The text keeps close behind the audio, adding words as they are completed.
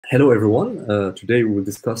Hello, everyone. Today we will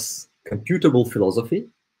discuss computable philosophy,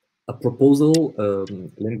 a proposal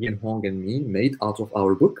Lê and me made out of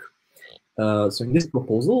our book. So in this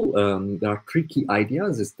proposal, there are three key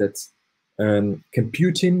ideas: is that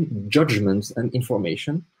computing, judgments, and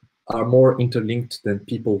information are more interlinked than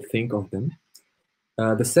people think of them.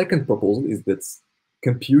 The second proposal is that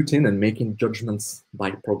computing and making judgments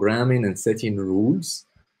by programming and setting rules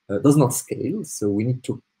does not scale, so we need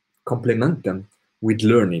to complement them with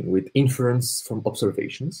learning, with inference from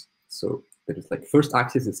observations. So there is like first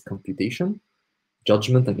axis is computation,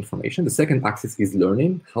 judgment, and information. The second axis is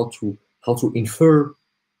learning, how to infer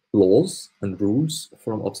laws and rules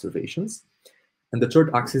from observations. And the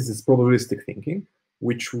third axis is probabilistic thinking,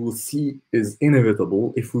 which we'll see is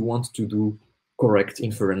inevitable if we want to do correct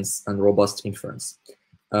inference and robust inference.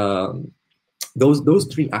 Those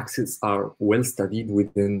three axes are well studied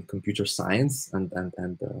within computer science and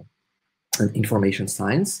information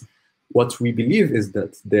science. What we believe is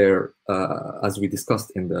that there, as we discussed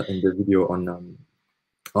in the video on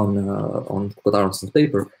Kotaronson's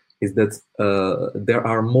paper, is that there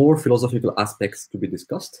are more philosophical aspects to be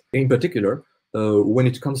discussed. In particular, when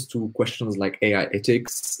it comes to questions like AI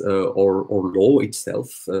ethics or law itself,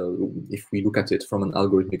 if we look at it from an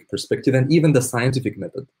algorithmic perspective, and even the scientific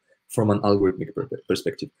method from an algorithmic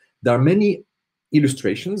perspective, there are many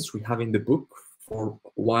illustrations we have in the book for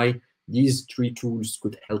why these three tools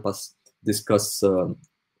could help us discuss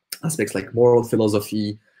aspects like moral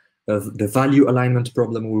philosophy, the value alignment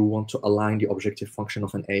problem. We want to align the objective function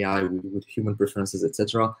of an AI with human preferences,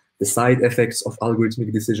 etc. The side effects of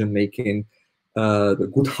algorithmic decision making,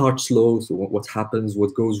 the Goodhart's law, so what happens,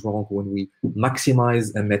 what goes wrong when we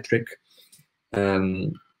maximize a metric,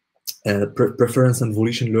 preference and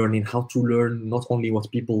volition learning, how to learn not only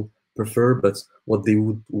what people prefer, but what they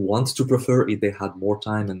would want to prefer if they had more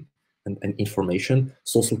time and information.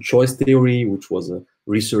 Social choice theory, which was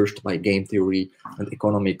researched by game theory and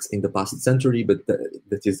economics in the past century, but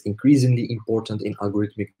that is increasingly important in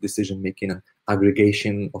algorithmic decision making and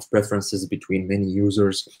aggregation of preferences between many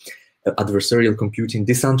users. Adversarial computing,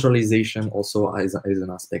 decentralization also is an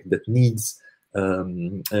aspect that needs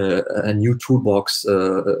a new toolbox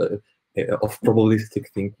of probabilistic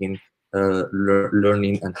thinking,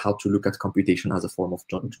 learning, and how to look at computation as a form of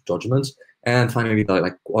judgment. And finally,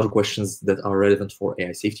 like other questions that are relevant for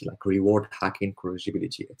AI safety, like reward hacking,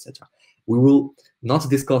 corrigibility, etc. We will not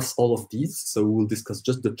discuss all of these, so we will discuss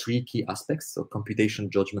just the three key aspects: so computation,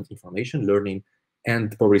 judgment, information, learning,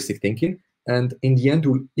 and probabilistic thinking. And in the end,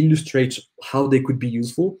 we'll illustrate how they could be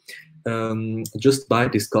useful just by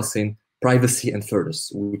discussing privacy and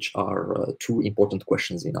fairness, which are two important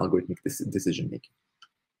questions in algorithmic decision making.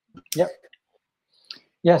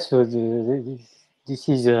 Yeah. So this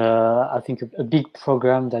is, I think, a big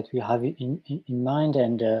program that we have in mind,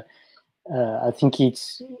 and I think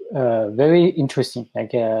it's very interesting.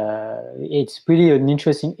 Like, it's really an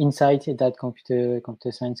interesting insight that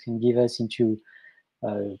computer science can give us into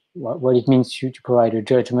what it means to provide a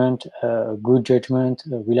judgment, a good judgment,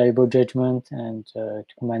 a reliable judgment, and to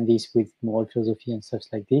combine this with moral philosophy and stuff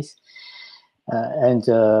like this.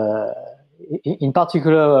 In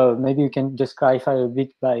particular, maybe you can just clarify a bit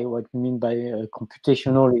by what we mean by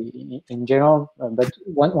computational in general. But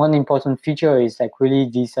one important feature is like really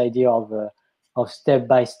this idea of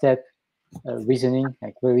step-by-step reasoning,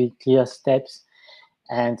 like very clear steps.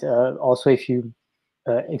 And also, if you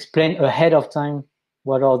explain ahead of time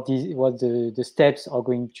what the steps are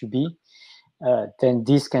going to be, then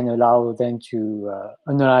this can allow them to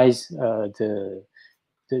analyze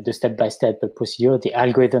the step-by-step procedure, the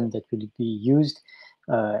algorithm that will be used,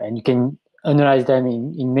 and you can analyze them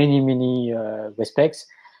in many respects,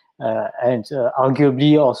 and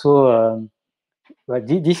arguably also,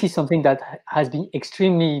 this is something that has been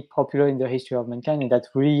extremely popular in the history of mankind, and that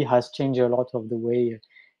really has changed a lot of the way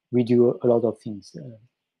we do a lot of things.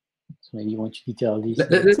 So maybe you want to detail this.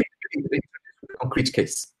 Let's make a concrete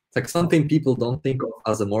case. It's like something people don't think of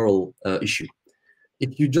as a moral issue.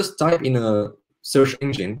 If you just type in a search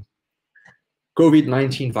engine,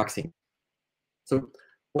 COVID-19 vaccine. So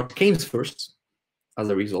what came first as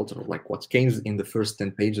a result, or like what came in the first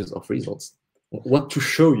 10 pages of results, what to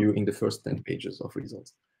show you in the first 10 pages of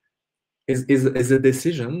results is a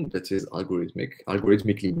decision that is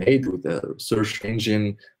algorithmically made with a search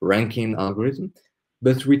engine ranking algorithm,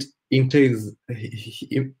 but which entails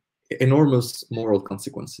enormous moral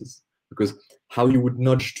consequences, because how you would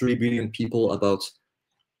nudge 3 billion people about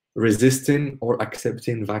resisting or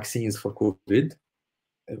accepting vaccines for COVID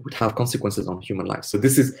would have consequences on human life. So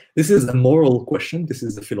this is a moral question. This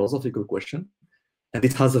is a philosophical question. and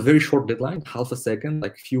it has a very short deadline, half a second,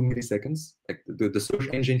 like few milliseconds. Like the search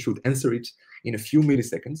engine should answer it in a few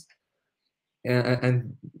milliseconds.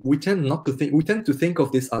 And we tend not to think. We tend to think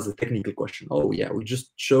of this as a technical question. Oh yeah, we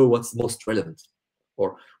just show what's most relevant,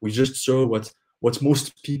 or we just show what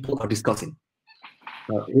most people are discussing.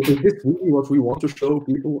 Is this really what we want to show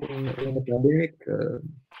people in a pandemic?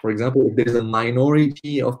 For example, if there's a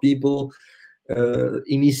minority of people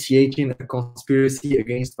initiating a conspiracy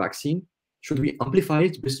against vaccine, should we amplify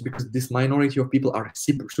it just because this minority of people are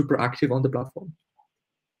super active on the platform?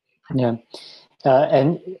 Yeah.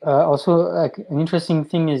 And also, like, an interesting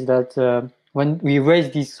thing is that when we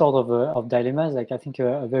raise these sort of dilemmas, like I think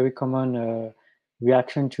a very common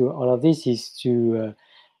reaction to all of this is to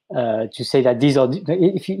say that these are,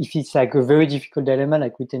 if it's like a very difficult dilemma,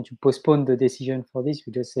 like we tend to postpone the decision for this.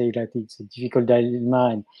 We just say that it's a difficult dilemma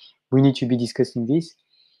and we need to be discussing this.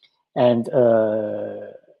 And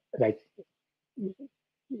like,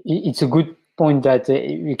 it's a good point that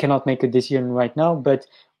we cannot make a decision right now, but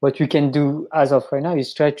what we can do as of right now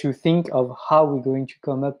is try to think of how we're going to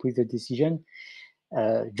come up with a decision.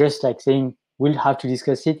 Just like saying we'll have to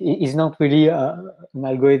discuss it is not really an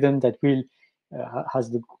algorithm that will has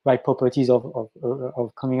the right properties of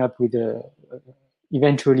coming up with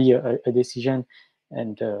eventually a decision,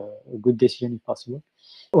 and a good decision if possible.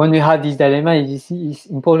 When we have this dilemma, it's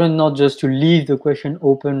important not just to leave the question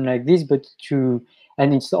open like this, but to,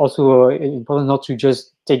 and it's also important not to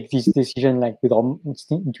just take this decision like with our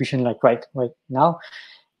intuition, like right now,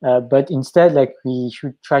 but instead, like, we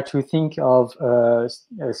should try to think of a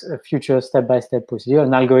future step-by-step procedure,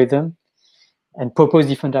 an algorithm, and propose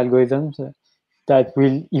different algorithms that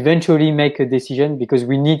will eventually make a decision, because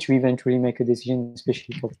we need to eventually make a decision,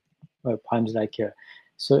 especially for problems like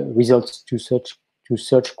results to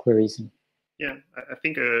search queries. Yeah, I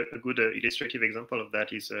think a good illustrative example of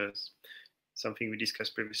that is something we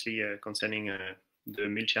discussed previously concerning the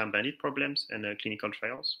Milcha bandit problems and clinical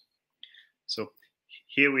trials. So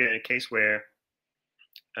here we are in a case where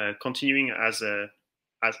continuing as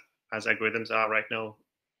algorithms are right now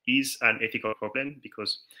is an ethical problem,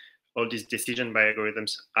 because all these decisions by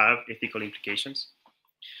algorithms have ethical implications,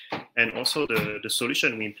 and also the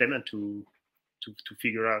solution we implement to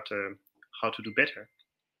figure out how to do better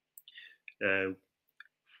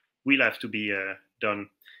will have to be done.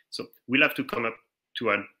 So we'll have to come up to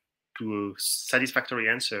a satisfactory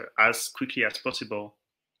answer as quickly as possible,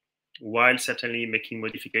 while certainly making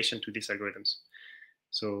modification to these algorithms.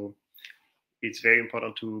 So it's very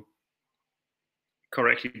important to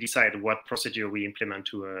correctly decide what procedure we implement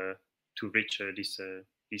to reach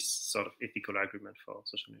this sort of ethical argument for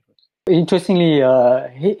social networks. Interestingly,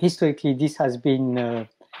 historically, this has been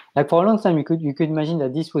like for a long time. You could imagine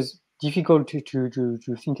that this was difficult to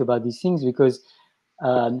think about these things, because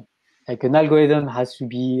like an algorithm has to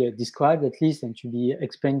be described at least and to be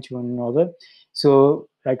explained to one another. So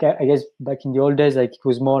like I guess back in the old days, like it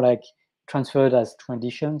was more like transferred as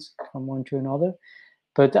traditions from one to another.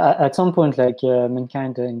 But at some point, like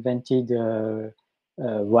mankind invented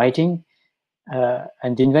writing,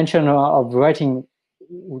 and the invention of writing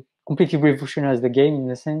completely revolutionized the game, in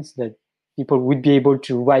the sense that people would be able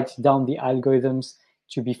to write down the algorithms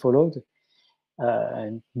to be followed.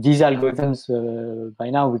 And these algorithms, by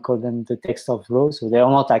now we call them the text of law. So they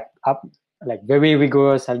are not like very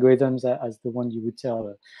rigorous algorithms as the one you would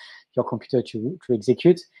tell your computer to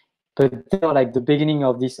execute, but they're like the beginning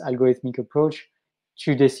of this algorithmic approach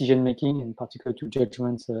to decision making, in particular to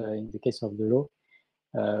judgments in the case of the law.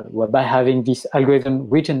 By having this algorithm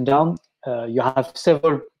written down, you have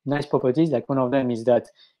several nice properties. Like one of them is that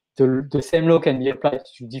the same law can be applied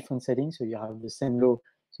to different settings. So you have the same law.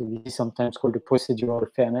 So this is sometimes called the procedural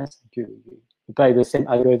fairness. You apply the same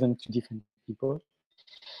algorithm to different people.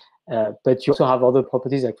 But you also have other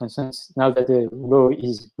properties, like for instance, now that the law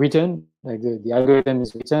is written, like the algorithm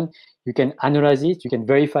is written, you can analyze it, you can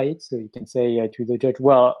verify it. So you can say to the judge,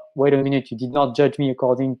 well, wait a minute, you did not judge me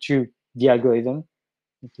according to the algorithm.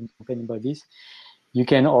 You can complain about this. You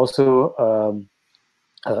can also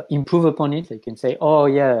improve upon it. You can say, oh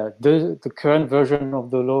yeah, the current version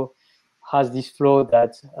of the law has this flaw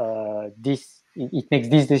that it makes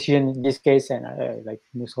this decision in this case, and like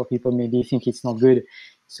most of people maybe think it's not good.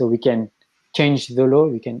 So we can change the law,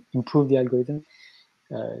 we can improve the algorithm.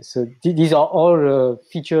 So these are all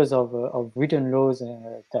features of written laws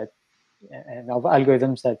and of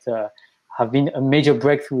algorithms that have been a major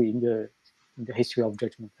breakthrough in the history of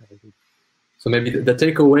judgment. So maybe the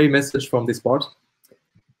takeaway message from this part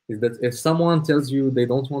is that if someone tells you they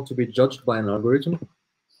don't want to be judged by an algorithm,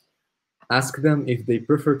 ask them if they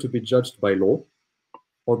prefer to be judged by law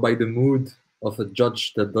or by the mood of a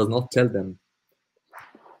judge that does not tell them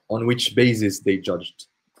on which basis they judged.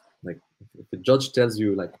 Like if the judge tells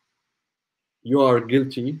you like you are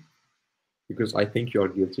guilty because I think you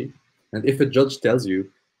are guilty, and if a judge tells you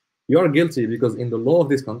you are guilty because in the law of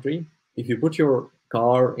this country, if you put your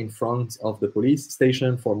car in front of the police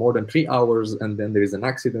station for more than 3 hours and then there is an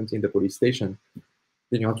accident in the police station,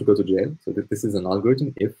 then you have to go to jail. So this is an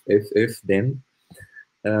algorithm. If, then.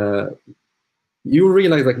 You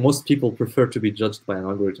realize like most people prefer to be judged by an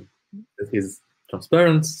algorithm that is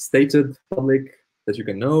transparent, stated, public, that you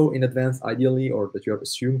can know in advance, ideally, or that you are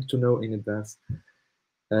assumed to know in advance.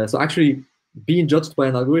 So actually, being judged by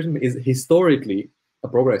an algorithm is historically a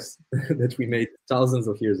progress that we made thousands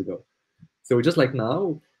of years ago. So just like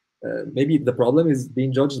now, maybe the problem is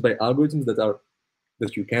being judged by algorithms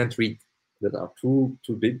that you can't read, that are too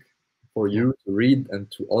big for you to read and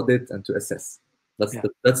to audit and to assess.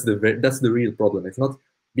 That's the real problem. It's not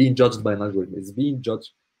being judged by an algorithm. It's being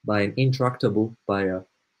judged by an intractable, by a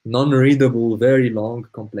non-readable, very long,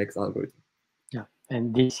 complex algorithm. Yeah,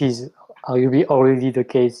 and this is arguably already the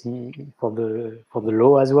case for the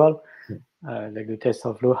law as well. Like the tests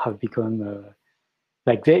of law have become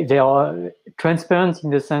like they are transparent in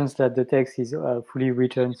the sense that the text is fully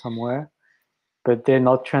written somewhere, but they're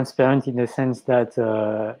not transparent in the sense that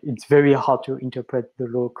it's very hard to interpret the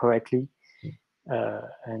law correctly.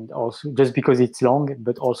 And also just because it's long,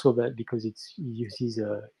 but also because it uses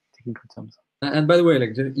technical terms. And by the way,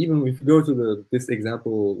 like even if you go to this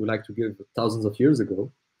example we like to give thousands of years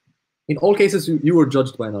ago, in all cases you were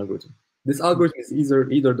judged by an algorithm. This algorithm is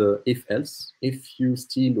either the if-else. If you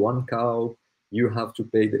steal one cow, you have to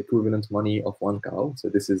pay the equivalent money of one cow. So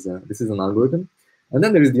this is an algorithm. And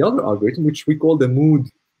then there is the other algorithm, which we call the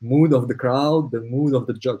mood of the crowd, the mood of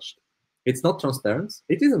the judged. It's not transparent.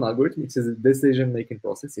 It is an algorithm. It's a decision-making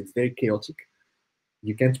process. It's very chaotic.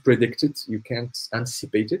 You can't predict it. You can't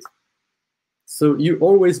anticipate it. So you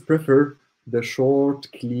always prefer the short,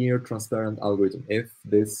 clear, transparent algorithm. If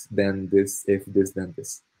this, then this. If this, then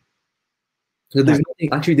this. So there's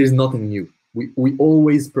nothing new. We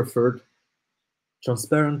always preferred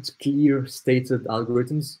transparent, clear, stated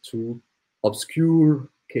algorithms to obscure,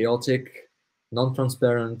 chaotic,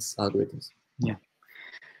 non-transparent algorithms.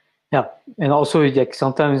 Yeah, and also like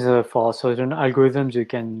sometimes for certain algorithms you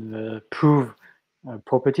can prove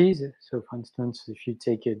properties. So, for instance, if you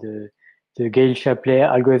take the Gale-Shapley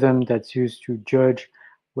algorithm that's used to judge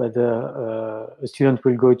whether a student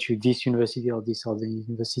will go to this university or this other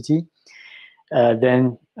university,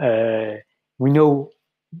 then we know,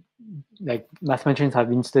 like mathematicians have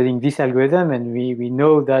been studying this algorithm, and we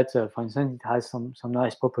know that, for instance, it has some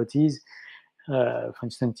nice properties. For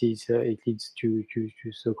instance, it leads to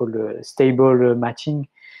so-called stable matching.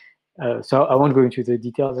 So I won't go into the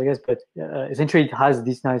details, I guess, but essentially it has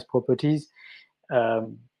these nice properties,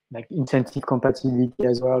 like incentive compatibility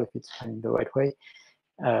as well, if it's done the right way.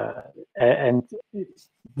 And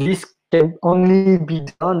this can only be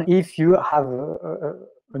done if you have a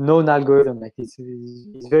known algorithm. Like it's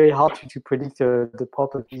very hard to predict the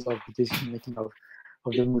properties of the decision making of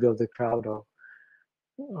the mood of the crowd or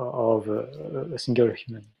of a single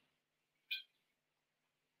human.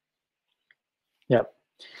 Yeah.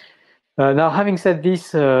 Now, having said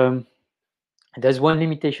this, there's one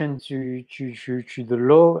limitation to the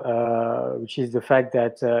law, which is the fact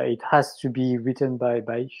that it has to be written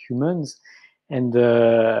by humans, and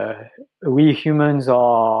we humans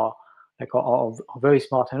are very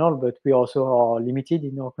smart and all, but we also are limited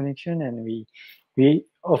in our connection, and we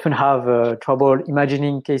often have trouble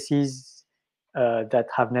imagining cases that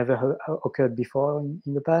have never occurred before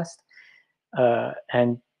in the past,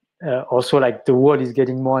 and also like the world is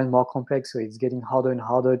getting more and more complex, so it's getting harder and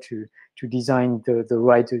harder to design the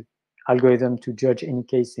right algorithm to judge any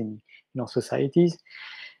case in our societies.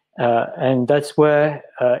 And that's where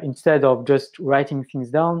instead of just writing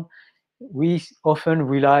things down, we often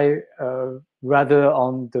rely rather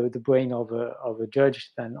on the brain of a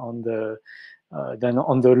judge than on the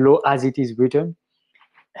law as it is written.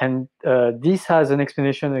 And this has an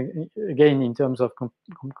explanation again in terms of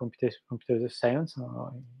computer science,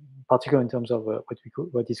 in particular in terms of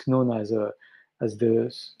what is known as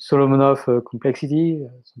the Solomonov complexity,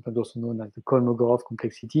 sometimes also known as the Kolmogorov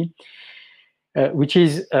complexity, which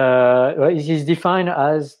is it is defined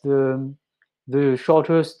as the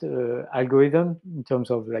shortest algorithm in terms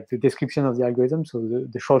of like the description of the algorithm, so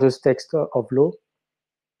the shortest text of law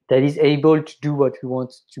that is able to do what we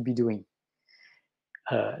want to be doing.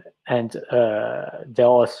 And there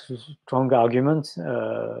are strong arguments,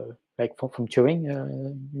 like from Turing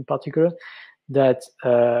in particular, that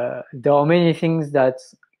there are many things that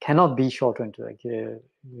cannot be shortened. Like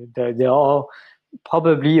there are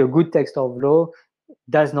probably a good text of law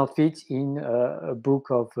does not fit in a book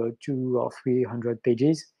of 200 or 300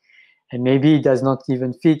 pages, and maybe it does not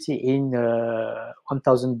even fit in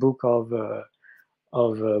 1,000 book of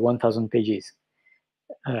 1,000 pages,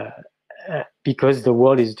 because the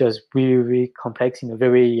world is just really, really complex in a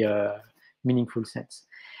very meaningful sense.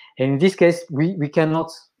 And in this case, we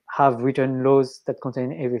cannot have written laws that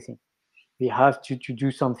contain everything. We have to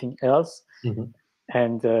do something else. Mm-hmm.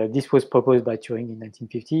 And this was proposed by Turing in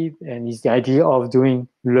 1950, and is the idea of doing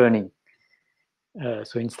learning.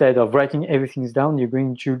 So instead of writing everything down, you're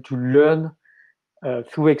going to learn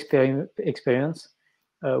through experience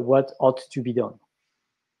what ought to be done.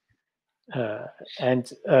 And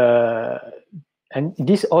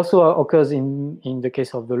this also occurs in the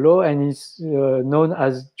case of the law, and is known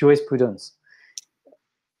as jurisprudence.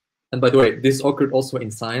 And by the way, this occurred also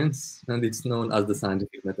in science, and it's known as the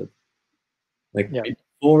scientific method. Like, yeah,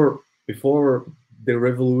 before the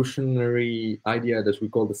revolutionary idea that we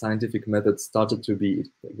call the scientific method started to be,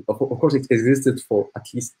 of course, it existed for at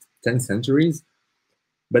least 10 centuries,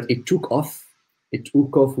 but it took off. It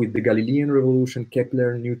took off with the Galilean revolution,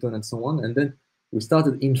 Kepler, Newton, and so on. And then we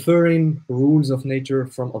started inferring rules of nature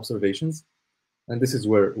from observations. And this is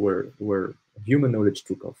where human knowledge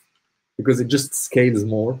took off, because it just scales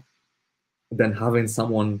more than having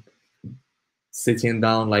someone sitting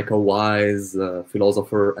down like a wise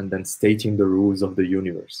philosopher and then stating the rules of the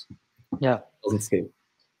universe. Yeah, it doesn't scale.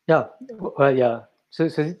 Yeah, well, yeah. So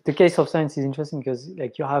the case of science is interesting because,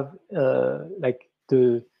 like, you have like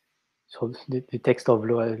the text of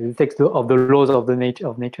law, the text of the laws of the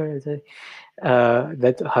nature, let's say,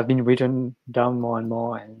 that have been written down more and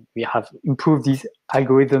more, and we have improved these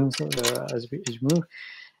algorithms as we move.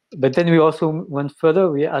 But then we also went further.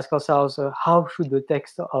 We ask ourselves, how should the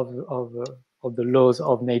text of the laws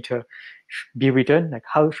of nature be written? Like,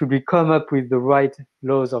 how should we come up with the right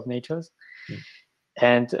laws of nature?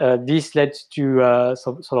 And this led to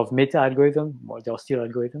some sort of meta algorithm. Well, they are still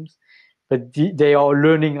algorithms, but they are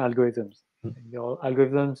learning algorithms. They are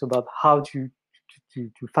algorithms about how to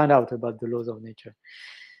find out about the laws of nature.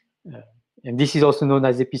 And this is also known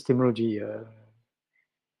as epistemology.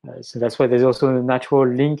 So that's why there's also a natural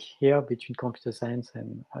link here between computer science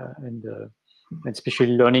and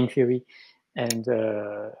especially learning theory and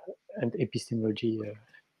epistemology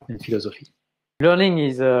and philosophy. Learning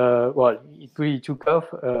is well, it really took off.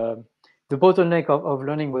 The bottleneck of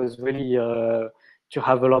learning was really to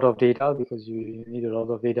have a lot of data, because you need a lot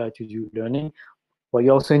of data to do learning. Well,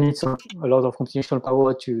 you also need a lot of computational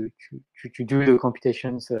power to do the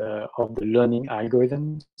computations of the learning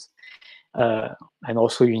algorithms. And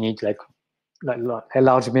also you need like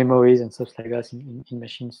large memories and stuff like that in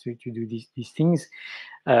machines to do these things.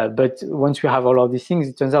 But once you have all of these things,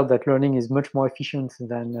 it turns out that learning is much more efficient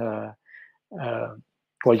than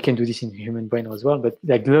well, you can do this in the human brain as well, but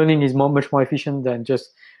like learning is much more efficient than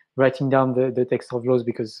just writing down the text of laws,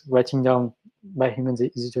 because writing down by humans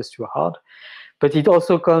is just too hard. But it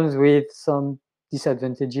also comes with some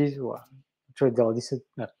disadvantages. Well,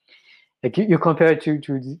 like you compare it to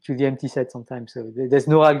the empty set sometimes. So there's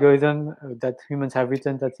no algorithm that humans have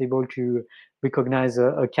written that's able to recognize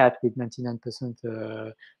a cat with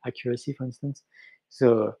 99% accuracy, for instance.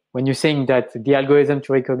 So when you're saying that the algorithm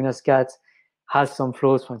to recognize cats has some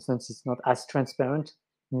flaws, for instance, it's not as transparent,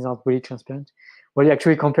 it's not really transparent, well, you're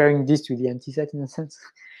actually comparing this to the empty set in a sense.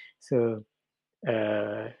 So,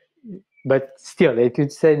 but still, they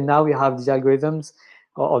could say now we have these algorithms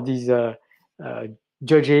or these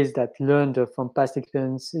judges that learned from past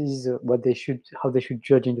experiences how they should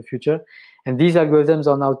judge in the future, and these algorithms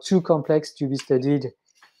are now too complex to be studied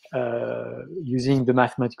using the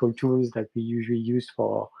mathematical tools that we usually use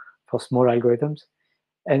for small algorithms.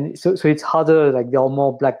 And so it's harder, like they are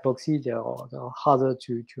more black boxy, they are harder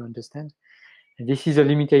to understand. And this is a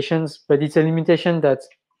limitation, but it's a limitation that's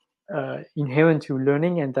inherent to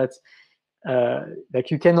learning, and that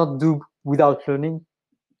like you cannot do without learning,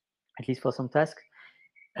 at least for some tasks.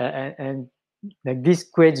 And like this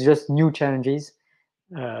creates just new challenges.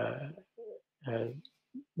 Yeah,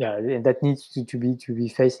 that needs to be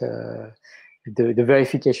faced. The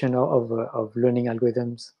verification of learning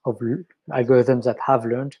algorithms, of algorithms that have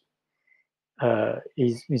learned,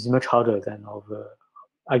 is much harder than of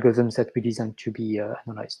algorithms that we designed to be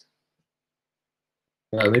analyzed.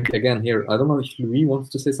 Maybe again here, I don't know if Louis wants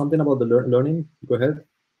to say something about the learning. Go ahead.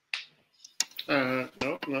 No.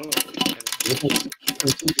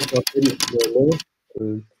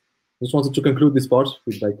 Just wanted to conclude this part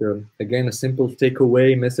with like again a simple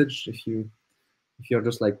takeaway message. If you're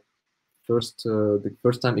just like the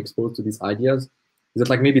first time exposed to these ideas, is that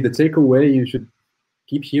like maybe the takeaway you should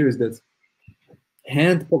keep here is that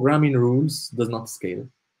hand programming rules does not scale.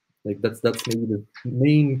 Like that's maybe the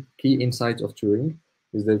main key insight of Turing,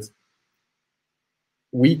 is that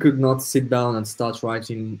we could not sit down and start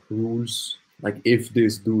writing rules like if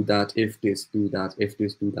this do that, if this do that, if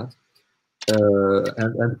this do that,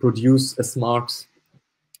 and produce a smart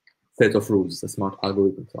set of rules, a smart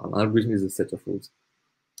algorithm. So an algorithm is a set of rules.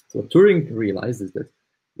 So what Turing realized is that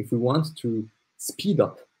if we want to speed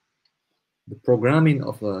up the programming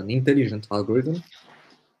of an intelligent algorithm,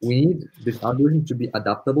 we need this algorithm to be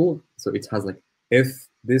adaptable. So it has like if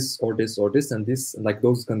this or this or this and this, and like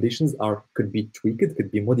those conditions could be tweaked,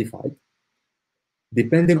 could be modified,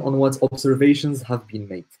 depending on what observations have been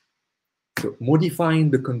made. So modifying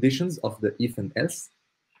the conditions of the if and else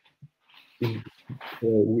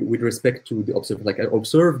with respect to the observer. Like I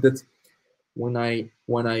observe that when I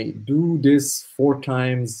do this 4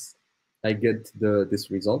 times, I get this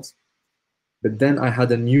result. But then I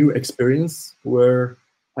had a new experience where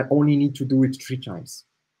I only need to do it 3 times.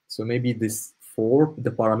 So maybe this 4,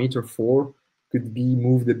 the parameter 4, could be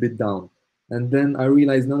moved a bit down. And then I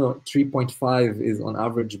realized, no, 3.5 is on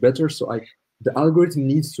average better. So the algorithm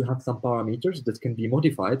needs to have some parameters that can be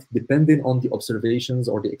modified depending on the observations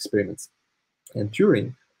or the experiments. And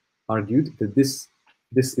Turing argued that this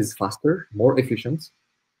is faster, more efficient,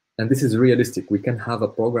 and this is realistic. We can have a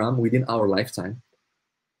program within our lifetime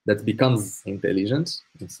that becomes intelligent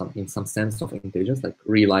in some sense of intelligence, like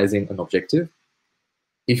realizing an objective,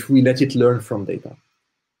 if we let it learn from data.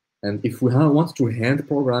 And if we want to hand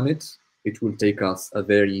program it, it will take us a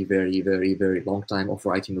very, very, very, very long time of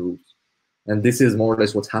writing rules. And this is more or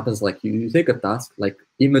less what happens. Like you take a task like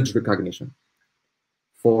image recognition.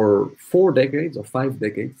 For 4 decades or 5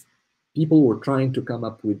 decades, people were trying to come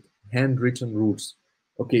up with handwritten rules.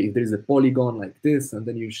 Okay, if there is a polygon like this, and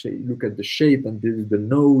then you look at the shape, and this is the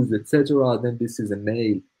nose, etc., then this is a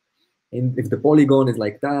nail. And if the polygon is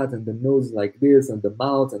like that, and the nose is like this, and the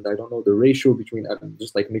mouth, and I don't know the ratio between, I'm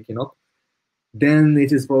just like making up, then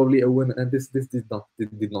it is probably a win. And this did not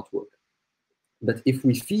work. But if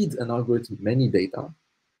we feed an algorithm many data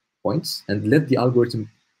points and let the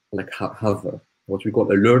algorithm like have what we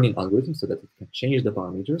call a learning algorithm, so that it can change the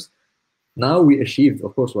parameters. Now we achieved,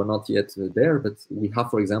 of course, we're not yet there, but we have,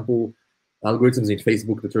 for example, algorithms in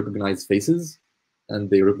Facebook that recognize faces, and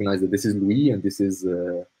they recognize that this is Louis, and this is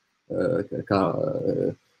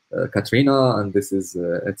Katrina, and this is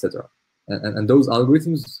etc. And those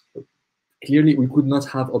algorithms, clearly, we could not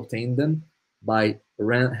have obtained them by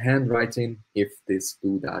handwriting if this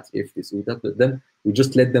do that, if this do that, but then we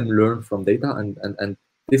just let them learn from data, and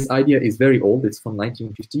this idea is very old. It's from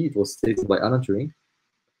 1950. It was stated by Alan Turing.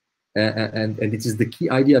 And it is the key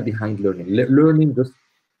idea behind learning. Learning just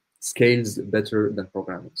scales better than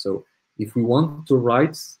programming. So if we want to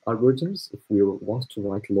write algorithms, if we want to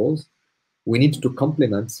write laws, we need to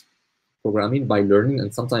complement programming by learning.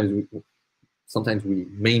 And sometimes we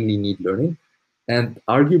mainly need learning. And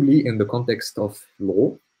arguably, in the context of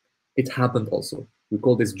law, it happened also. We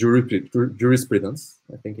call this jurisprudence,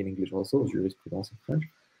 I think in English also, jurisprudence in French,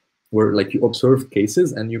 where like you observe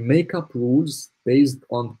cases and you make up rules based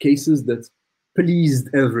on cases that pleased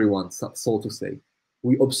everyone, so to say.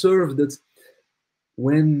 We observe that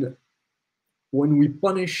when we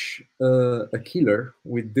punish a killer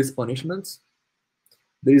with this punishment,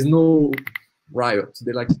 there is no riot.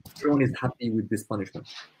 They're like, everyone is happy with this punishment,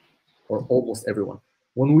 or almost everyone.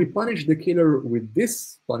 When we punish the killer with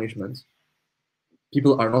this punishment,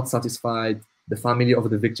 people are not satisfied. The family of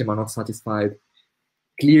the victim are not satisfied.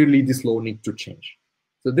 Clearly, this law needs to change.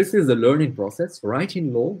 So this is a learning process.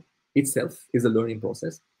 Writing law itself is a learning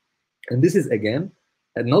process. And this is, again,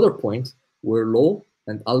 another point where law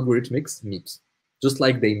and algorithmics meet, just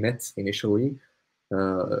like they met initially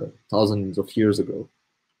thousands of years ago.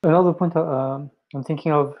 Another point I'm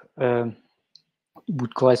thinking of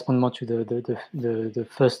would correspond more to the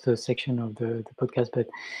first section of the podcast, but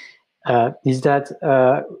is that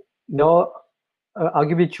there are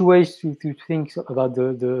arguably 2 ways to think about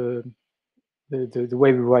the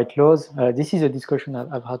way we write laws. This is a discussion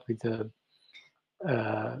I've had with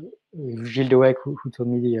Gilles Dewey, who told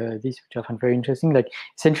me this, which I find very interesting. Like,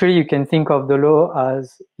 essentially, you can think of the law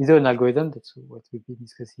as either an algorithm, that's what we've been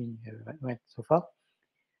discussing so far.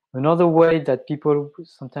 Another way that people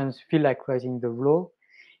sometimes feel like writing the law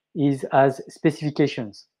is as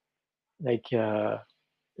specifications, like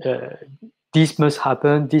this must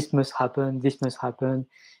happen, this must happen, this must happen.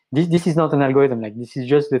 This is not an algorithm. Like, this is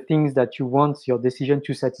just the things that you want your decision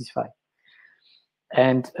to satisfy.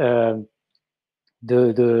 And the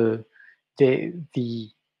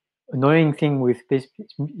annoying thing with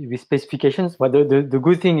specifications, well, the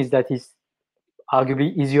good thing is that it's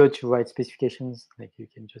arguably easier to write specifications. Like you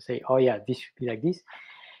can just say, oh yeah, this should be like this.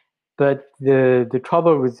 But the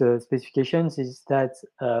trouble with the specifications is that,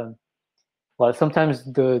 well, sometimes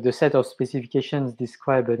the set of specifications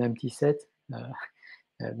describe an empty set,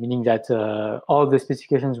 meaning that all the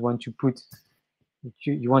specifications want to put,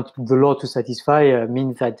 you want the law to satisfy,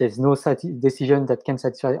 means that there's no decision that can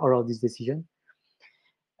satisfy all of these decisions.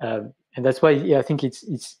 And that's why, yeah, I think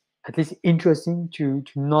it's at least interesting to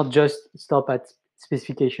not just stop at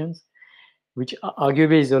specifications, which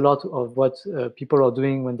arguably is a lot of what people are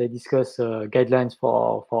doing when they discuss guidelines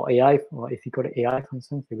for AI, or ethical AI, for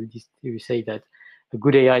instance. They will say that a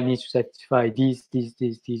good AI needs to satisfy this,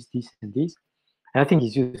 and this. And I think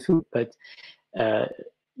it's useful, but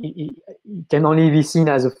it can only be seen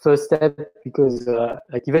as a first step, because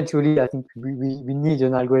like eventually I think we need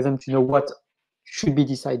an algorithm to know what should be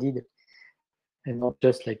decided, and not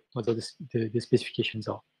just like what the specifications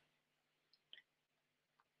are.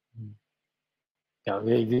 Yeah,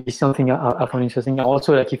 this is something I found interesting.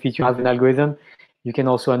 Also, like if you have an algorithm, you can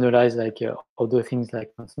also analyze like other things,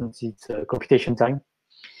 like for instance, it's computation time,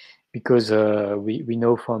 because we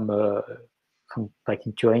know from like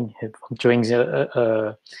in Turing, from Turing's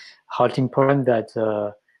halting problem, that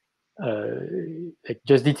like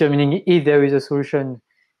just determining if there is a solution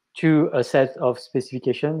to a set of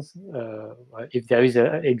specifications, if there is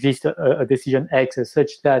exists a decision X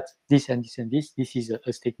such that this and this and this is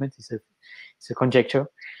a statement, it's a conjecture.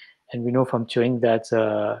 And we know from Turing that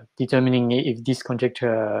determining if this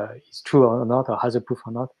conjecture is true or not, or has a proof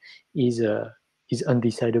or not, is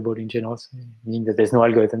undecidable in general, meaning that there's no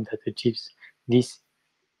algorithm that achieves this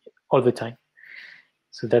all the time.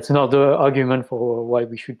 So that's another argument for why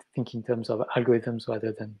we should think in terms of algorithms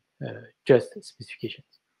rather than just specifications.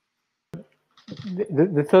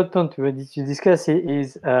 The third point we need to discuss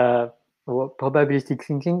is probabilistic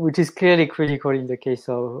thinking, which is clearly critical in the case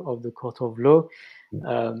of the court of law,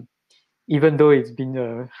 even though it's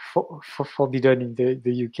been forbidden in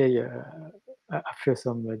the UK after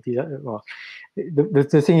some. Well,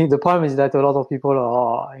 the problem is that a lot of people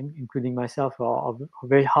are, including myself, are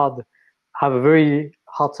have a very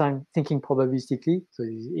hard time thinking probabilistically. So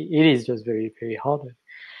it is just very, very hard.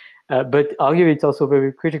 But arguably, it's also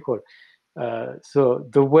very critical. So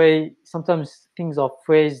the way sometimes things are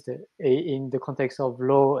phrased in the context of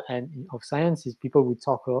law and of science is people would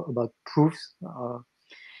talk about proofs.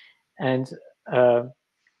 And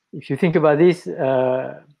if you think about this,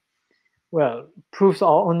 well, proofs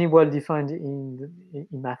are only well defined in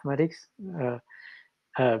mathematics.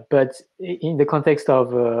 But in the context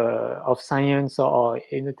of science, or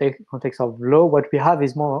in the context of law, what we have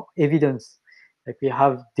is more evidence. Like we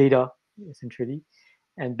have data, essentially.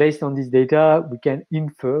 And based on this data, we can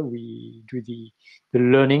infer, we do the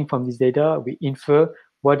learning from this data, we infer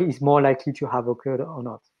what is more likely to have occurred or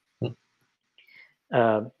not.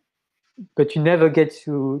 But you never get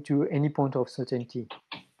to any point of certainty,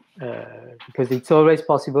 because it's always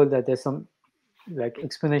possible that there's some like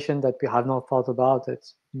explanation that we have not thought about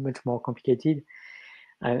that's much more complicated.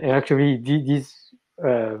 And actually, these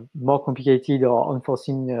more complicated or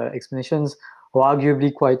unforeseen explanations are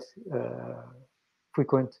arguably quite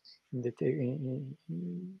frequent in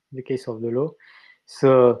the case of the law.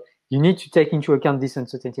 So you need to take into account this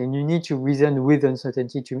uncertainty, and you need to reason with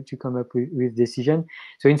uncertainty to come up with decision.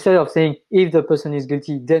 So instead of saying, if the person is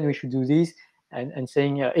guilty, then we should do this, and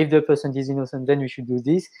saying, if the person is innocent, then we should do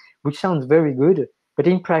this, which sounds very good, but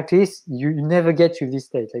in practice, you never get to this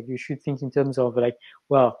state. Like, you should think in terms of like,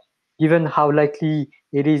 well, given how likely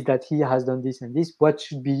it is that he has done this and this, what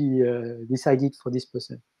should be decided for this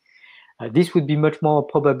person? This would be much more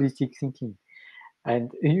probabilistic thinking.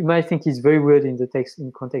 And you might think it's very weird in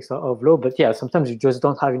context of law, but yeah, sometimes you just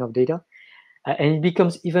don't have enough data. And it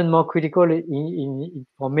becomes even more critical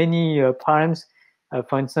for many problems,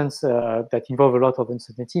 for instance, that involve a lot of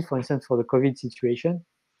uncertainty, for instance, for the COVID situation.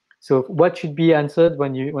 So what should be answered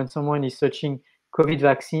when someone is searching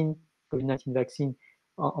COVID-19 vaccine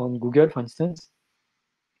on Google, for instance?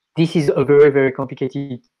 This is a very, very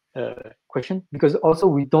complicated question, because also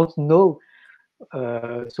we don't know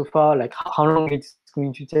so far, like how long it's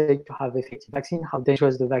going to take to have effective vaccine, how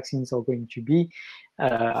dangerous the vaccines are going to be,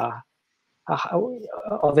 how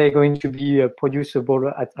are they going to be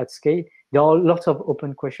producible at scale? There are lots of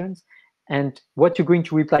open questions, and what you're going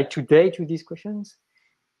to reply today to these questions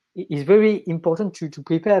is very important to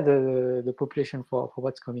prepare the population for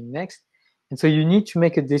what's coming next. And so you need to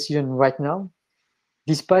make a decision right now,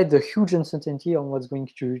 despite the huge uncertainty on what's going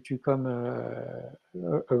to come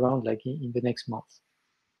around, like in the next month.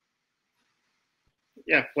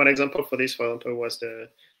 Yeah, one example for this, for example, was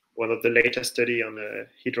one of the latest study on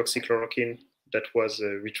hydroxychloroquine that was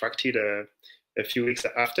retracted a few weeks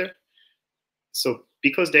after. So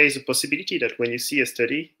because there is a possibility that when you see a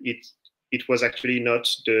study, it was actually not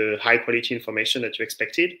the high quality information that you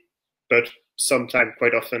expected, but sometimes,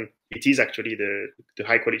 quite often, it is actually the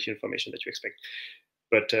high quality information that you expect.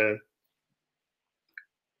 But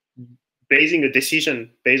basing a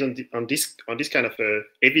decision based on this kind of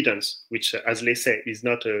evidence, which, as Lê said, is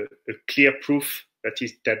not a clear proof that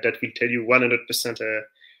will tell you 100%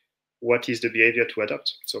 what is the behavior to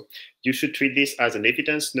adopt. So you should treat this as an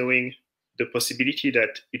evidence, knowing the possibility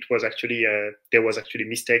that it was actually there was actually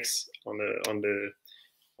mistakes on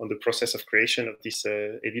the process of creation of this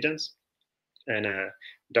evidence, and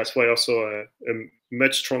that's why also a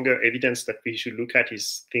much stronger evidence that we should look at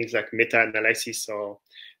is things like meta-analysis or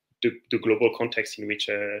the global context in which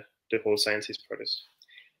the whole science is produced.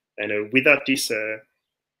 And without this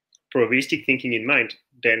probabilistic thinking in mind,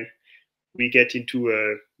 then we get into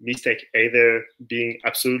a mistake, either being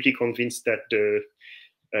absolutely convinced that the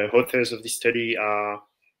authors of this study are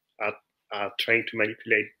trying to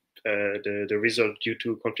manipulate the result due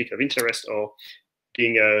to conflict of interest, or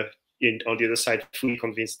being on the other side fully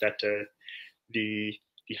convinced that the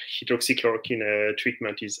hydroxychloroquine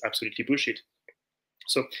treatment is absolutely bullshit.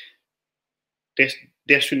 So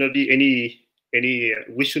there should not be any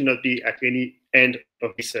we should not be at any end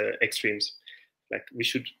of these extremes. Like, we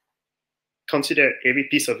should consider every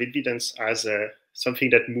piece of evidence as something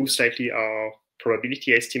that moves slightly our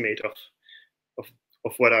probability estimate of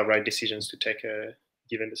what are right decisions to take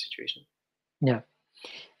given the situation. Yeah.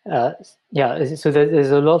 Yeah, so there's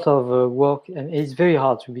a lot of work, and it's very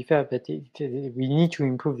hard, to be fair, but we need to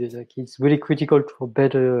improve this. Like, it's really critical for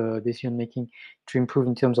better decision making, to improve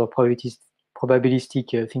in terms of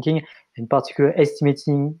probabilistic thinking, in particular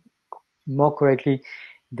estimating more correctly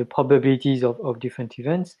the probabilities of different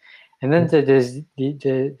events. And then there's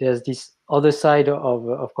this other side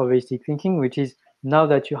of probabilistic thinking, which is, now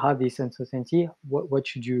that you have this uncertainty, what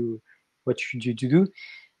should you do?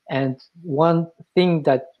 And one thing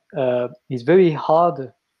that is very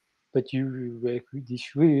hard, but this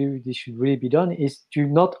should really be done, is to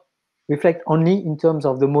not reflect only in terms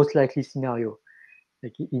of the most likely scenario.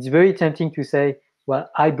 Like, it's very tempting to say, well,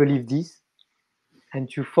 I believe this, and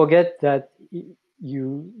to forget that it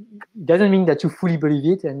doesn't mean that you fully believe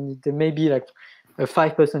it, and there may be like a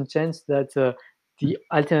 5% chance that the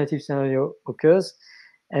alternative scenario occurs.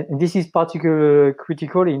 And this is particularly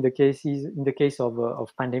critical in the case of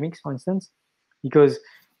pandemics, for instance, because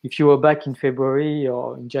if you were back in February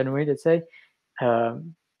or in January, let's say,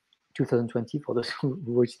 2020, for those who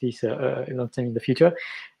watch this a long time in the future,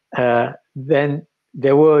 then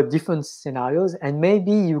there were different scenarios, and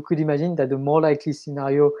maybe you could imagine that the more likely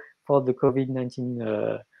scenario for the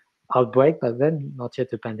COVID-19 outbreak, but then not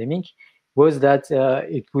yet a pandemic, was that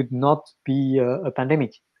it would not be a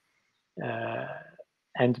pandemic.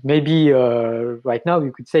 And maybe right now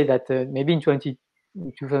we could say that maybe in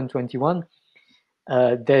 2021,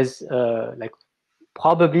 there's like,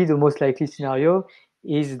 probably the most likely scenario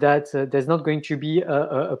is that there's not going to be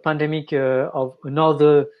a pandemic of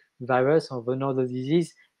another virus, of another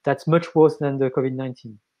disease that's much worse than the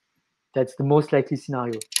COVID-19. That's the most likely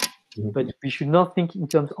scenario. Mm-hmm. But we should not think in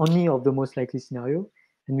terms only of the most likely scenario,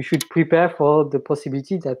 and we should prepare for the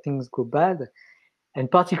possibility that things go bad.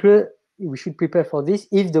 And particularly, we should prepare for this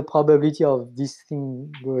if the probability of this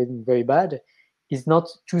thing going very bad is not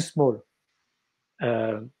too small.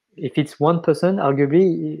 If it's 1%,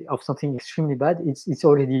 arguably, of something extremely bad, it's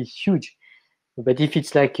already huge. But if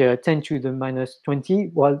it's like 10 to the minus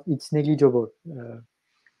 20, well, it's negligible.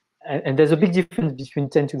 And there's a big difference between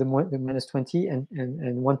 10 to the minus 20 and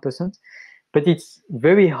 1%. But it's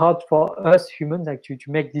very hard for us humans, like, to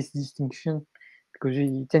make this distinction, because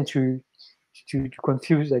we tend to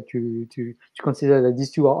confuse, like, to consider that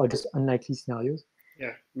these two are just unlikely scenarios.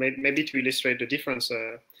 Yeah, maybe to illustrate the difference,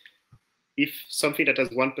 if something that has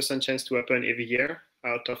 1% chance to happen every year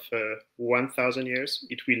out of 1,000 years,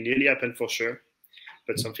 it will nearly happen for sure.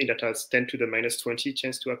 But something that has 10 to the minus 20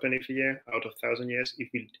 chance to happen every year out of 1,000 years, it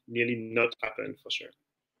will nearly not happen for sure.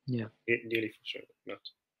 Yeah. Nearly for sure not.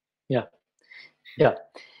 Yeah. Yeah.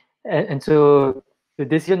 And so the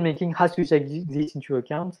decision making has to take this into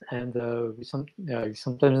account, and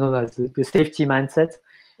sometimes known as the safety mindset,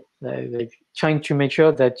 like trying to make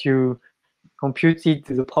sure that you computed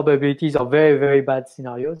the probabilities of very, very bad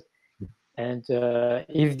scenarios. And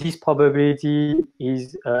if this probability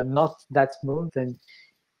is not that small, then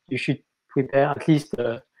you should prepare at least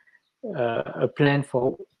a plan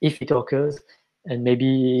for if it occurs, and maybe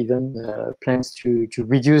even plans to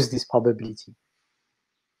reduce this probability.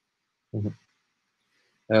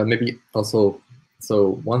 Mm-hmm. Maybe also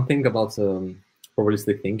So one thing about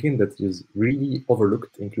probabilistic thinking that is really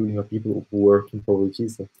overlooked, including the people who work in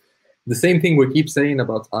probabilities. The same thing we keep saying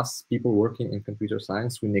about us, people working in computer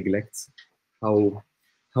science, we neglect how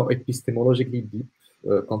epistemologically deep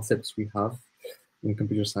concepts we have in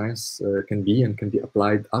computer science can be and can be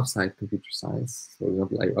applied outside computer science. For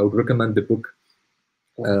example, I would recommend the book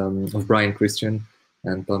of Brian Christian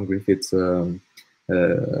and Tom Griffith's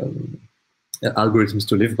Algorithms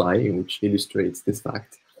to Live By, which illustrates this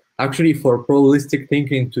fact. Actually, for probabilistic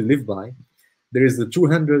thinking to live by, there is a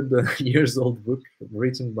 200 years old book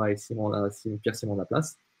written by Pierre-Simon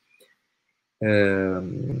Laplace,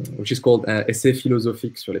 which is called Essai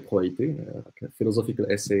philosophique sur les probabilités, like a philosophical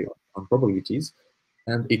essay on probabilities.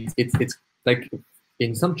 And it's like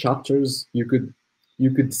in some chapters you could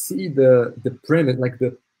see the premise, like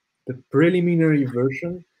the preliminary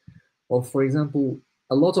version of, for example,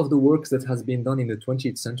 a lot of the works that has been done in the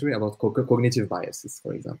 20th century about cognitive biases,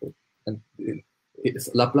 for example. And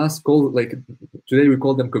Laplace called, like, today we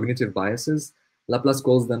call them cognitive biases. Laplace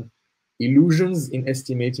calls them illusions in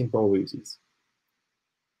estimating probabilities.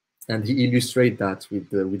 And he illustrates that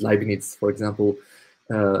with Leibniz, for example,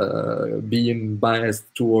 being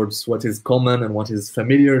biased towards what is common and what is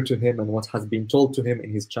familiar to him and what has been told to him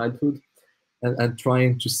in his childhood, and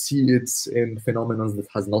trying to see it in phenomena that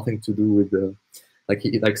has nothing to do with the, like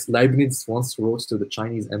Leibniz once wrote to the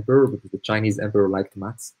Chinese emperor, because the Chinese emperor liked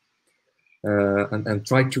maths, and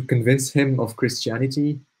tried to convince him of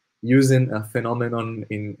Christianity using a phenomenon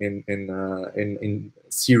in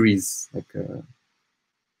series, like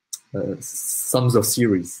sums of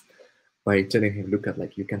series, by telling him, look at,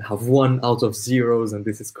 like, you can have 1 out of zeros and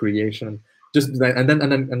this is creation. Just and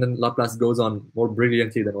then Laplace goes on more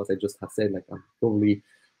brilliantly than what I just have said. Like, I'm probably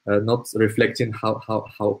not reflecting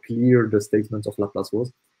how clear the statement of Laplace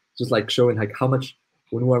was. Just like showing like how much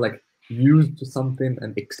when we are like used to something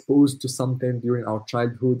and exposed to something during our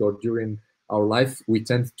childhood or during our life, we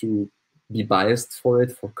tend to be biased for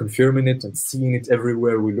it, for confirming it and seeing it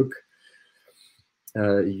everywhere we look.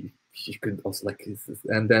 You could also, like,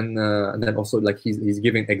 and then also, like, he's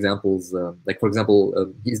giving examples, like, for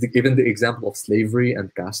example, he's given the example of slavery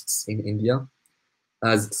and castes in India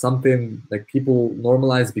as something like people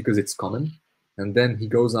normalize because it's common, and then he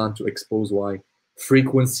goes on to expose why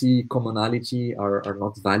frequency, commonality are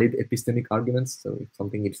not valid epistemic arguments. So if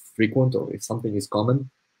something is frequent or if something is common,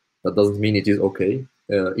 that doesn't mean it is okay,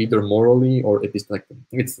 either morally or epistemically.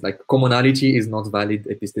 It's like commonality is not valid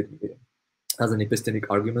epistemically as an epistemic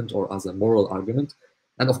argument or as a moral argument.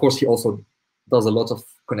 And of course, he also does a lot of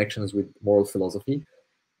connections with moral philosophy.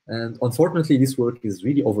 And unfortunately, this work is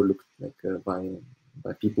really overlooked, like by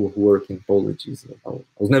people who work in probabilities. I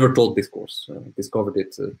was never taught this course. I discovered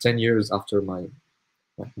it 10 years after my,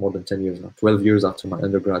 more than 10 years now, 12 years after my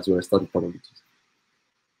undergrads where I studied probabilities.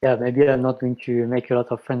 Yeah, maybe I'm not going to make a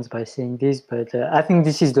lot of friends by saying this, but I think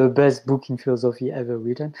this is the best book in philosophy ever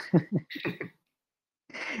written.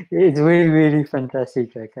 It's really, really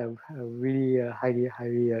fantastic. Like, I really highly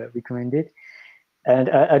recommend it. And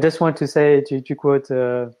I just want to say, to quote,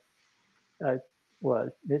 well,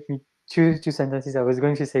 let me choose 2 sentences. I was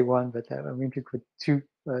going to say 1, but I'm going to quote 2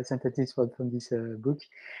 sentences from this book.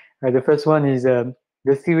 The first one is,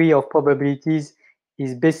 the theory of probabilities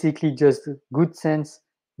is basically just good sense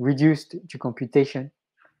reduced to computation.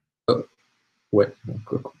 Wait,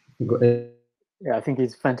 go ahead. Yeah, I think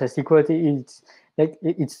it's fantastic quote. It's like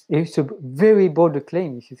it's a very bold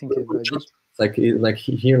claim if you think about it. Like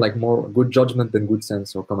here, like more good judgment than good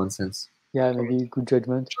sense or common sense. Yeah, maybe good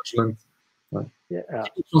judgment. Right. Yeah.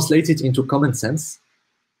 Translate it into common sense.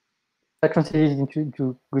 I translate it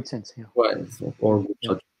into good sense. Yeah. Right. Or good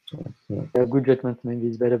judgment. Yeah, good judgment maybe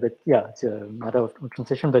is better, but yeah, it's a matter of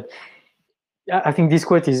translation. But I think this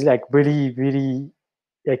quote is like really, really,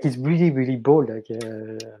 like, it's really, really bold. Like,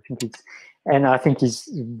 I think it's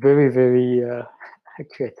very, very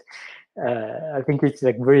accurate. I think it's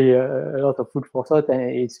like very a lot of food for thought, and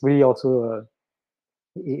it's really also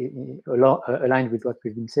aligned with what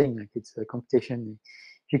we've been saying. Like, it's a computation.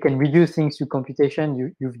 If you can reduce things to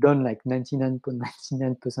computation, you've done like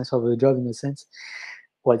 99.99% of the job in a sense.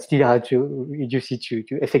 Well, it's still hard to reduce it to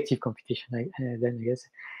effective computation, then I guess.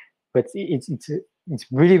 But it's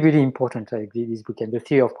really, really important, like this book and the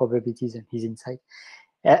theory of probabilities and his insight.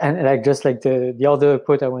 And like, just like the other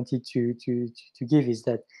quote I wanted to give is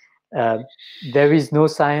that there is no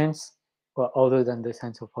science, other than the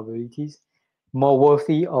science of probabilities, more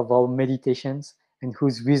worthy of our meditations and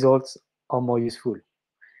whose results are more useful.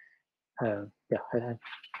 Yeah,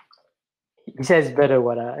 he says better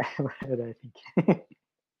what I think.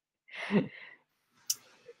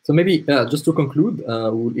 So maybe just to conclude,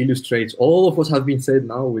 we'll illustrate all of what have been said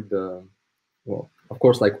now with the, well, of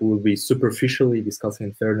course, like we'll be superficially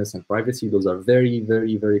discussing fairness and privacy. Those are very,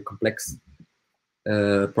 very, very complex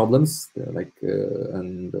problems.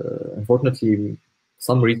 Unfortunately,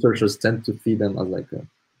 some researchers tend to see them as like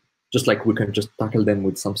just like we can just tackle them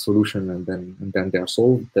with some solution and then they are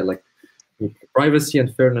solved. They're like privacy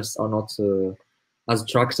and fairness are not as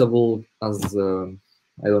tractable as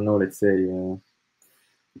I don't know, let's say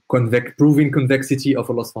proving convexity of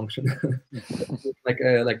a loss function.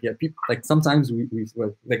 Yeah, people like sometimes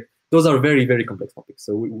well, like those are very, very complex topics.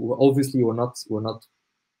 So obviously we're not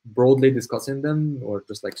broadly discussing them or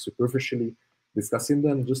just like superficially discussing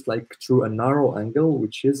them, just like through a narrow angle,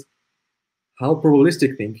 which is how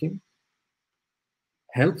probabilistic thinking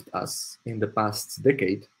helped us in the past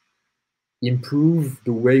decade improve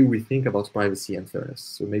the way we think about privacy and fairness.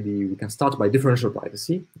 So maybe we can start by differential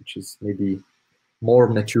privacy, which is maybe more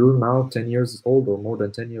mature now, 10 years old or more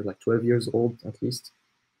than 10 years, like 12 years old at least.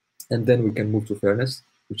 And then we can move to fairness,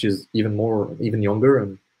 which is even younger,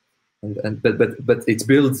 but it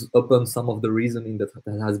builds upon some of the reasoning that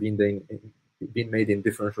has been made in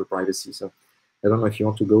differential privacy. So I don't know if you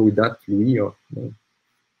want to go with that, Louis or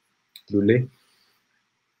Lule.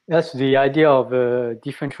 Yes, the idea of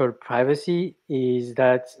differential privacy is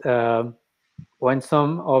that when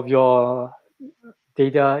some of your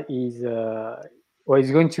data is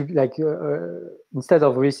is going to like instead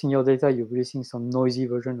of releasing your data, you're releasing some noisy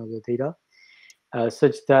version of the data,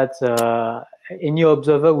 such that any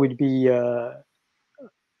observer would be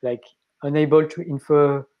like unable to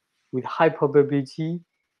infer with high probability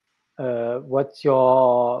what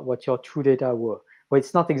your true data were. Well,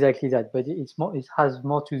 it's not exactly that, but it's more. It has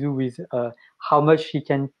more to do with how much he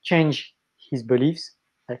can change his beliefs,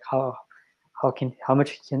 like how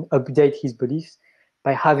much he can update his beliefs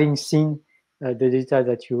by having seen the data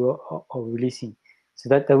that you are releasing. So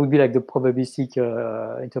that would be like the probabilistic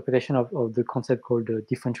interpretation of the concept called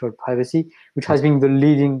differential privacy, which has been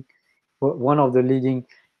one of the leading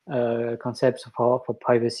concepts for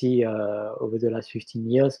privacy over the last 15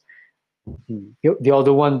 years. The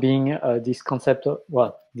other one being this concept of,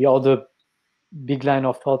 well, the other big line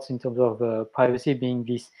of thoughts in terms of privacy being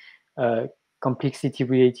this complexity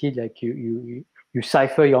related, like you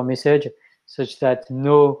cipher your message such that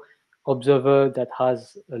no observer that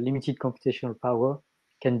has a limited computational power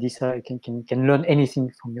can decide can learn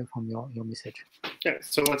anything from your message. Yeah.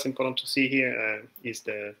 So what's important to see here is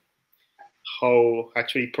how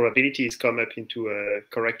actually probabilities come up into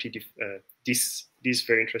correctly this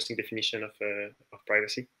very interesting definition of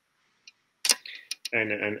privacy,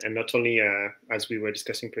 and not only as we were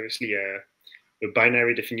discussing previously a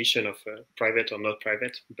binary definition of private or not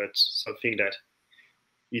private, but something that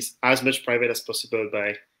is as much private as possible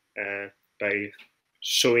by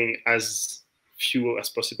showing as few as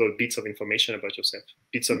possible bits of information about yourself.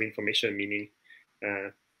 Bits of information meaning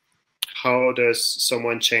how does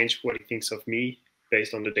someone change what he thinks of me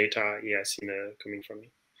based on the data he has seen coming from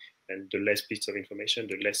me. And the less bits of information,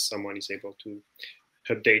 the less someone is able to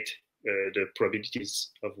update the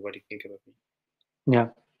probabilities of what he thinks about me.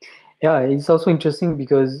 Yeah, it's also interesting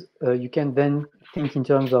because you can then think in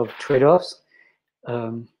terms of trade-offs.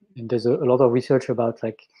 And there's a lot of research about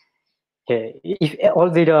like, if all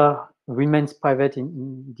data remains private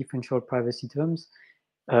in differential privacy terms,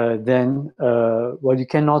 then well, you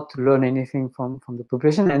cannot learn anything from the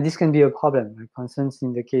population, and this can be a problem. Like, for instance,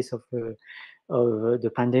 in the case of the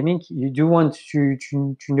pandemic, you do want to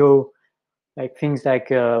know like things like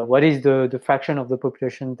what is the fraction of the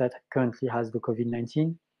population that currently has the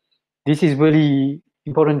COVID-19. This is really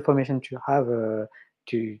important information to have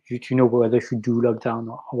to know whether you should do lockdown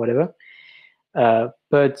or whatever.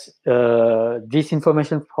 But this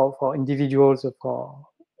information for individuals, for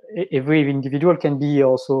every individual, can be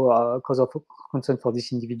also a cause of concern for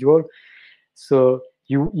this individual. So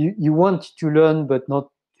you want to learn, but not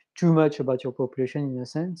too much about your population in a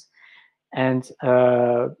sense. And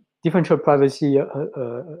differential privacy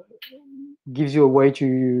gives you a way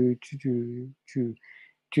to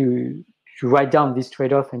write down this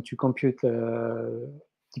trade-off and to compute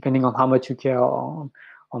depending on how much you care on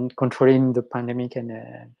controlling the pandemic and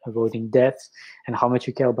avoiding deaths, and how much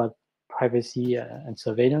you care about privacy and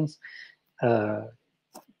surveillance. You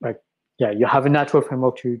have a natural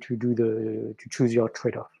framework to choose your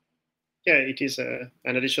trade-off. Yeah, it is an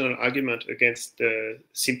additional argument against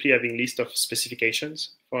simply having list of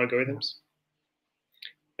specifications for algorithms.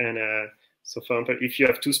 And so, for example, if you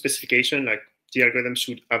have two specifications, like the algorithm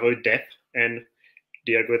should avoid death and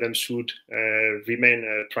the algorithm should remain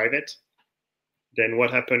private, then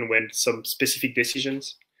what happens when some specific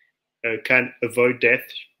decisions can avoid death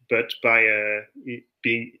but by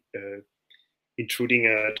being intruding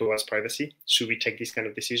towards privacy? Should we take these kind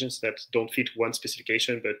of decisions that don't fit one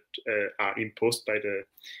specification but are imposed by the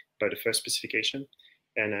first specification?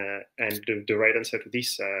 And the right answer to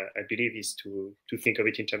this, I believe, is to think of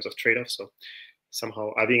it in terms of trade-offs. So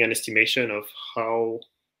somehow having an estimation of how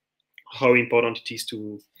important it is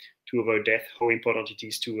to avoid death, how important it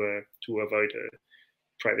is to avoid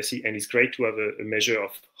privacy, and it's great to have a measure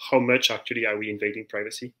of how much actually are we invading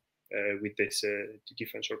privacy with this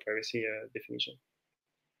differential privacy definition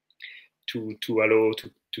to allow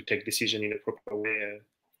to take decision in a proper way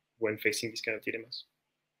when facing these kind of dilemmas.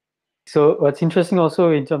 So what's interesting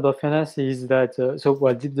also in terms of fairness is that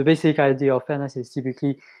the basic idea of fairness is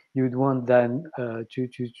typically you'd want then to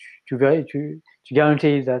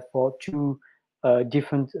guarantee that for two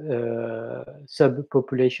different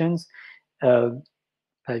subpopulations,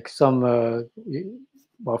 like some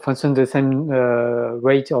well, for instance, the same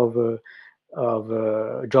rate of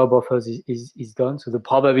job offers is done. So the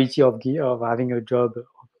probability of having a job,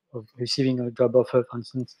 of receiving a job offer, for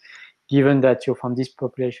instance, given that you're from this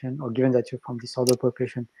population or given that you're from this other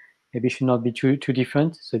population, maybe should not be too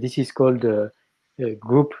different. So this is called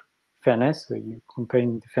group fairness. So you're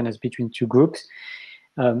comparing the fairness between two groups.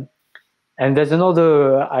 And there's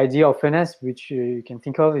another idea of fairness which you can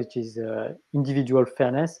think of, which is individual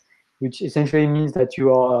fairness, which essentially means that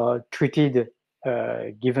you are treated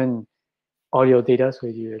given all your data. So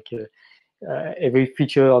you, every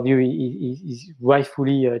feature of you is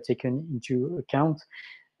rightfully taken into account.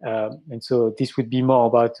 And so this would be more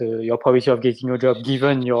about your probability of getting a job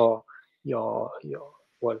given your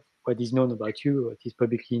what is known about you, what is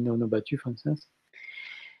publicly known about you, for instance.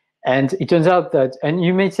 And it turns out that, and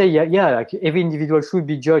you may say, yeah, like every individual should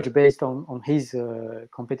be judged based on his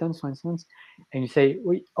competence, for instance. And you say,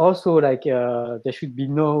 we also like there should be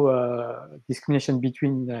no discrimination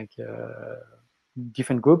between like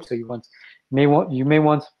different groups. So you may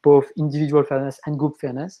want both individual fairness and group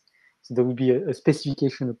fairness. So there will be a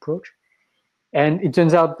specification approach. And it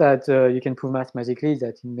turns out that you can prove mathematically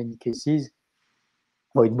that in many cases,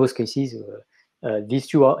 or in most cases, these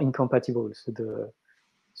two are incompatible.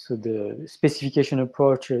 So the specification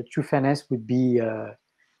approach to fairness would be,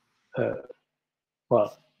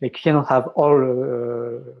 well, they cannot have all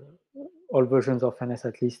versions of fairness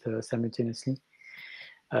at least simultaneously.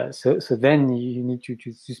 So then you need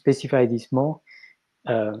to specify this more.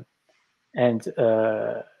 And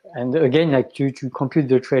again, like to compute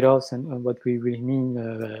the trade-offs and what we really mean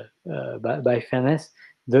by fairness,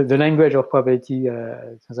 the language of probability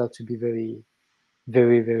turns out to be very,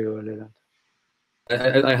 very, very relevant.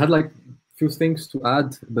 I had like a few things to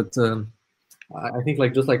add, but I think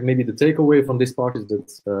like just like maybe the takeaway from this part is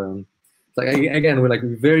that like again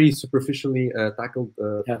we very superficially tackled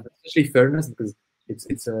especially fairness, because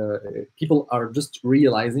it's people are just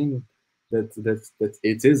realizing that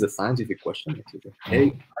it is a scientific question.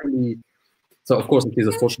 It is so of course it is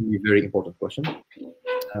a socially very important question.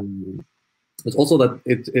 But also that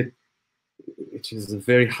it is a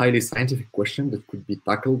very highly scientific question that could be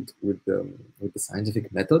tackled with the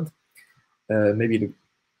scientific method. Maybe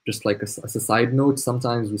just like as a side note,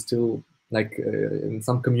 sometimes we still like in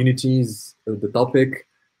some communities the topic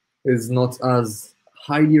is not as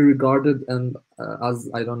highly regarded and as,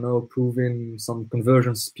 I don't know, proving some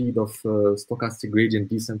conversion speed of stochastic gradient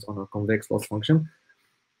descent on a convex loss function.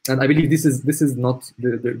 And I believe this is not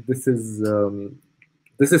this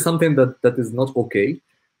is something that is not okay.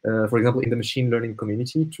 For example, in the machine learning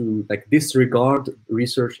community, to like disregard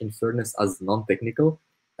research in fairness as non-technical.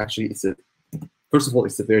 Actually, first of all,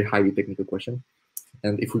 it's a very highly technical question.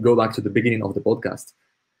 And if we go back to the beginning of the podcast,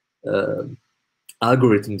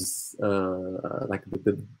 algorithms, like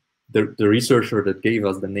the researcher that gave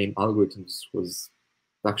us the name algorithms was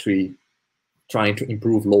actually trying to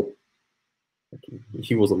improve law.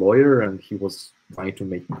 He was a lawyer and he was trying to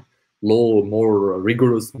make law more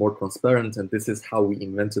rigorous, more transparent, and this is how we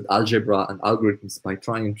invented algebra and algorithms, by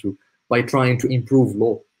trying to improve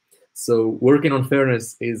law. So working on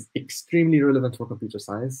fairness is extremely relevant for computer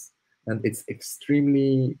science, and it's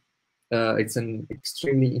an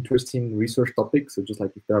extremely interesting research topic. So just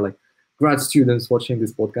like if there are like grad students watching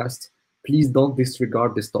this podcast, please don't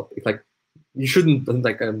disregard this topic. Like you shouldn't,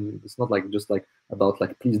 like it's not like just like about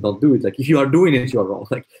like please don't do it. Like if you are doing it, you are wrong.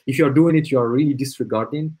 Like if you are doing it, you are really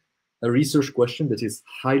disregarding a research question that is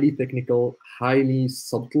highly technical, highly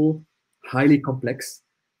subtle, highly complex,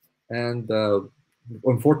 and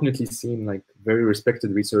unfortunately seen like very respected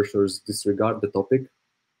researchers disregard the topic,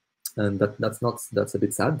 and that's a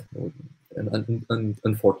bit sad and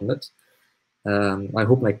unfortunate. I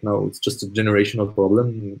hope like now it's just a generational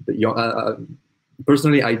problem. The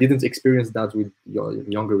personally, I didn't experience that with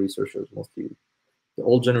younger researchers. Mostly, the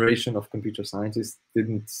old generation of computer scientists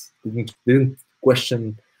didn't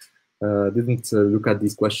question, didn't look at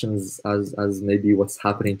these questions as maybe what's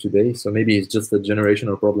happening today. So maybe it's just a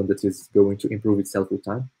generational problem that is going to improve itself with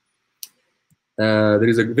time. There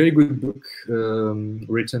is a very good book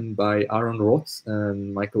written by Aaron Roth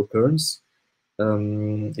and Michael Kearns.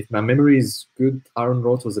 If my memory is good, Aaron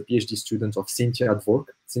Roth was a PhD student of Cynthia Dwork.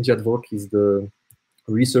 Cynthia Dwork is the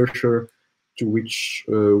researcher to which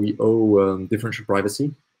we owe differential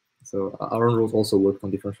privacy. So Aaron Roth also worked on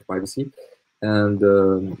differential privacy, and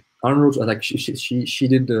Aaron Roth, like she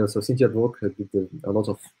did. So Cynthia Dwork did a lot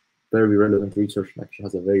of very relevant research. Like she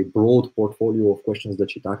has a very broad portfolio of questions that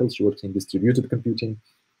she tackles. She worked in distributed computing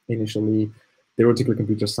initially, theoretical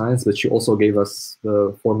computer science, but she also gave us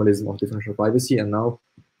the formalism of differential privacy. And now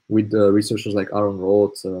with researchers like Aaron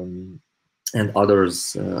Roth and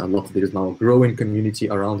others, there is now a growing community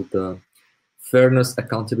around the Fairness,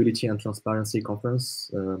 Accountability, and Transparency Conference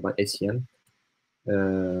by ACN.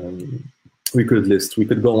 We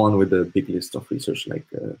could go on with a big list of research like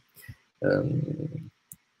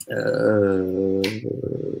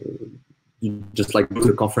you just like go to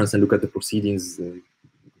the conference and look at the proceedings.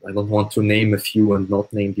 I don't want to name a few and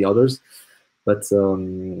not name the others, but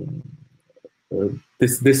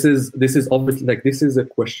this is obviously like this is a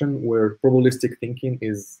question where probabilistic thinking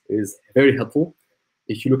is very helpful.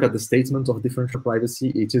 If you look at the statement of differential privacy,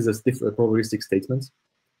 it is a probabilistic statement.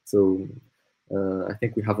 So I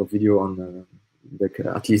think we have a video on like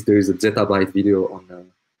at least there is a zettabyte video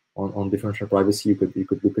on differential privacy. You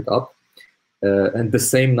could look it up. And the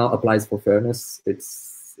same now applies for fairness.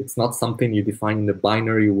 It's not something you define in a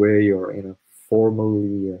binary way or in a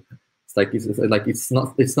formally.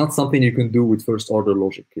 It's not something you can do with first order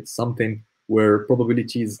logic. It's something where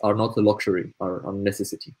probabilities are not a luxury, are a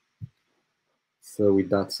necessity. So with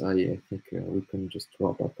that, I think we can just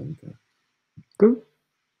wrap up and. Cool.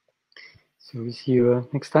 So we see you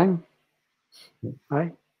next time.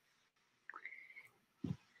 Bye.